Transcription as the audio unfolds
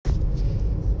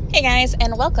Hey guys,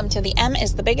 and welcome to the M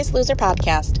is the Biggest Loser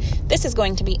podcast. This is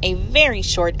going to be a very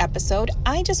short episode.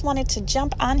 I just wanted to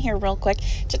jump on here real quick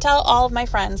to tell all of my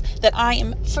friends that I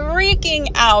am freaking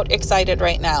out excited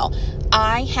right now.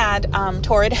 I had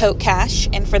Torrid Hote Cash,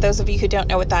 and for those of you who don't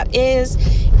know what that is,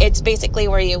 it's basically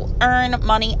where you earn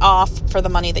money off for the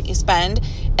money that you spend,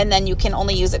 and then you can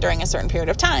only use it during a certain period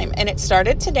of time. And it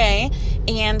started today,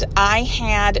 and I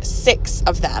had 6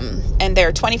 of them, and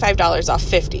they're $25 off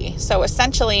 50. So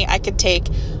essentially, I could take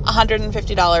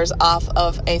 $150 off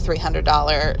of a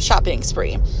 $300 shopping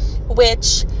spree,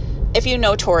 which, if you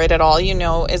know Torrid at all, you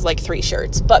know is like 3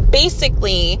 shirts. But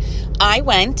basically, I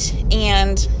went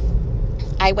in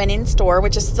store,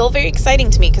 which is still very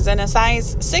exciting to me because in a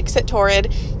size 6 at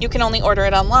Torrid, you can only order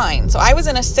it online. So I was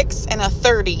in a 6 and a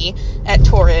 30 at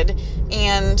Torrid.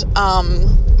 And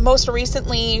most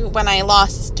recently, when I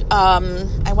lost,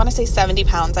 I want to say 70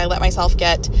 pounds, I let myself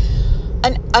get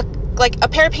a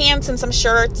pair of pants and some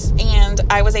shirts, and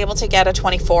I was able to get a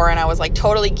 24, and I was like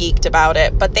totally geeked about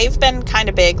it. But they've been kind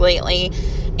of big lately,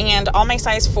 and all my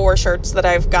size 4 shirts that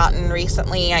I've gotten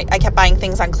recently, I kept buying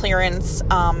things on clearance.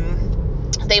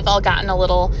 They've all gotten a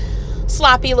little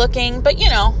sloppy looking, but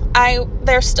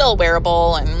they're still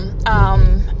wearable.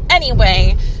 And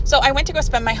anyway, so I went to go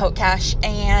spend my Hote Cash,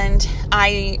 and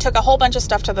I took a whole bunch of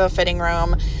stuff to the fitting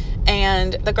room,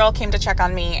 and the girl came to check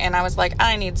on me, and I was like,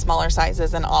 I need smaller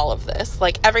sizes in all of this.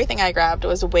 Like, everything I grabbed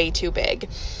was way too big.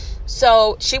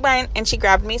 So she went and she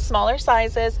grabbed me smaller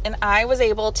sizes, and I was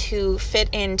able to fit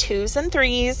in 2s and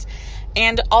 3s,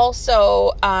 and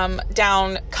also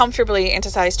down comfortably into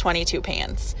size 22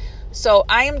 pants. So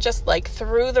I am just like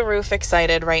through the roof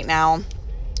excited right now.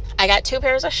 I got 2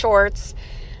 pairs of shorts,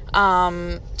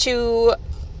 2,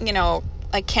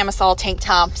 like camisole tank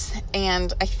tops,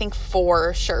 and I think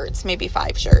 4 shirts, maybe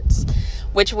 5 shirts,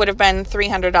 which would have been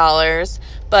 $300,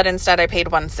 but instead I paid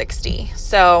 $160.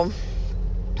 So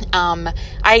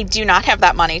I do not have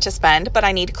that money to spend, but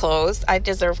I need clothes. I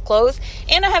deserve clothes,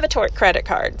 and I have a Torrid credit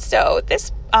card. So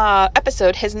this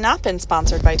episode has not been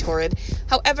sponsored by Torrid.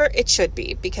 However, it should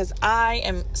be, because I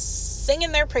am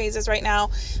singing their praises right now.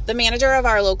 The manager of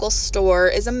our local store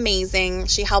is amazing.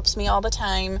 She helps me all the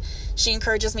time. She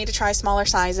encourages me to try smaller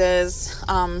sizes.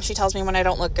 She tells me when I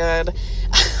don't look good.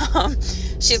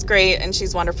 She's great, and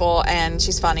she's wonderful, and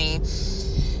she's funny.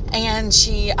 And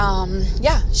she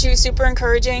was super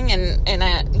encouraging and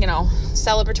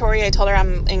celebratory. I told her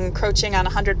I'm encroaching on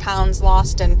 100 pounds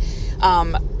lost, and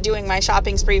doing my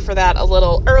shopping spree for that a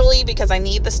little early because I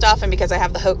need the stuff and because I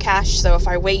have the Hote Cash. So if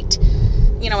I wait,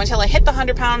 until I hit the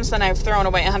 100 pounds, then I've thrown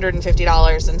away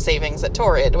 $150 in savings at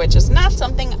Torrid, which is not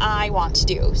something I want to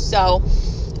do. So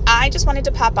I just wanted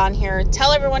to pop on here,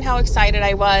 tell everyone how excited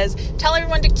I was, tell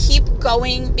everyone to keep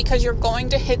going, because you're going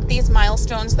to hit these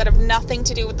milestones that have nothing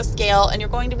to do with the scale, and you're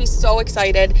going to be so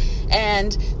excited.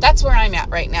 And that's where I'm at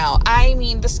right now. I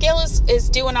mean, the scale is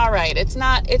doing all right. It's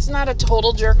not a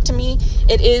total jerk to me.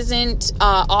 It isn't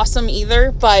awesome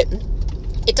either, but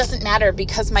it doesn't matter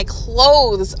because my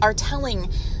clothes are telling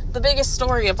the biggest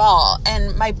story of all,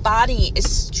 and my body is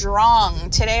strong.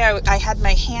 Today I had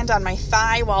my hand on my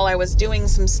thigh while I was doing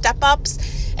some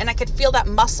step-ups, and I could feel that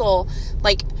muscle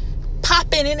like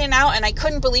popping in and out, and I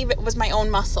couldn't believe it was my own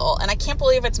muscle. And I can't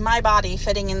believe it's my body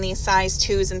fitting in these size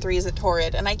 2s and 3s at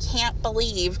Torrid. And I can't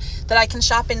believe that I can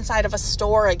shop inside of a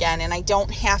store again, and I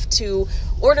don't have to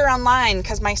order online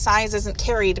because my size isn't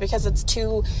carried because it's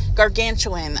too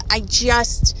gargantuan.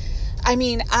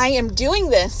 I am doing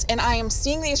this, and I am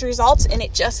seeing these results, and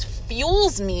it just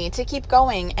fuels me to keep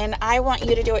going. And I want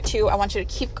you to do it too. I want you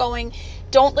to keep going.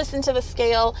 Don't listen to the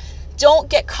scale. Don't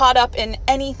get caught up in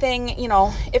anything.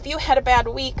 If you had a bad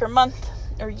week or month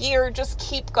or year, just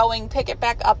keep going. Pick it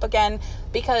back up again,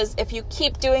 because if you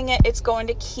keep doing it, it's going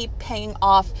to keep paying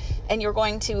off, and you're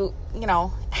going to,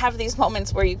 have these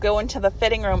moments where you go into the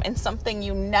fitting room and something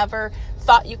you never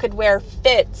thought you could wear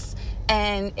fits.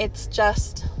 And it's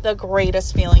just the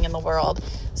greatest feeling in the world.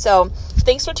 So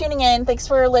thanks for tuning in. Thanks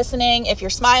for listening. If you're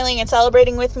smiling and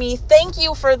celebrating with me, thank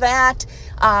you for that.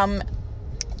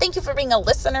 Thank you for being a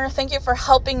listener. Thank you for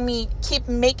helping me keep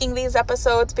making these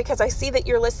episodes, because I see that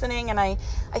you're listening, and I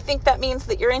think that means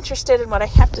that you're interested in what I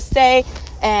have to say.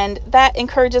 And that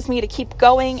encourages me to keep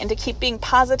going and to keep being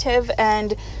positive.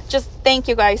 And just thank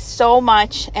you guys so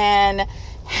much. And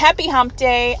happy hump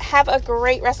day. Have a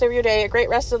great rest of your day, a great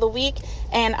rest of the week,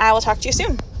 and I will talk to you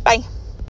soon. Bye.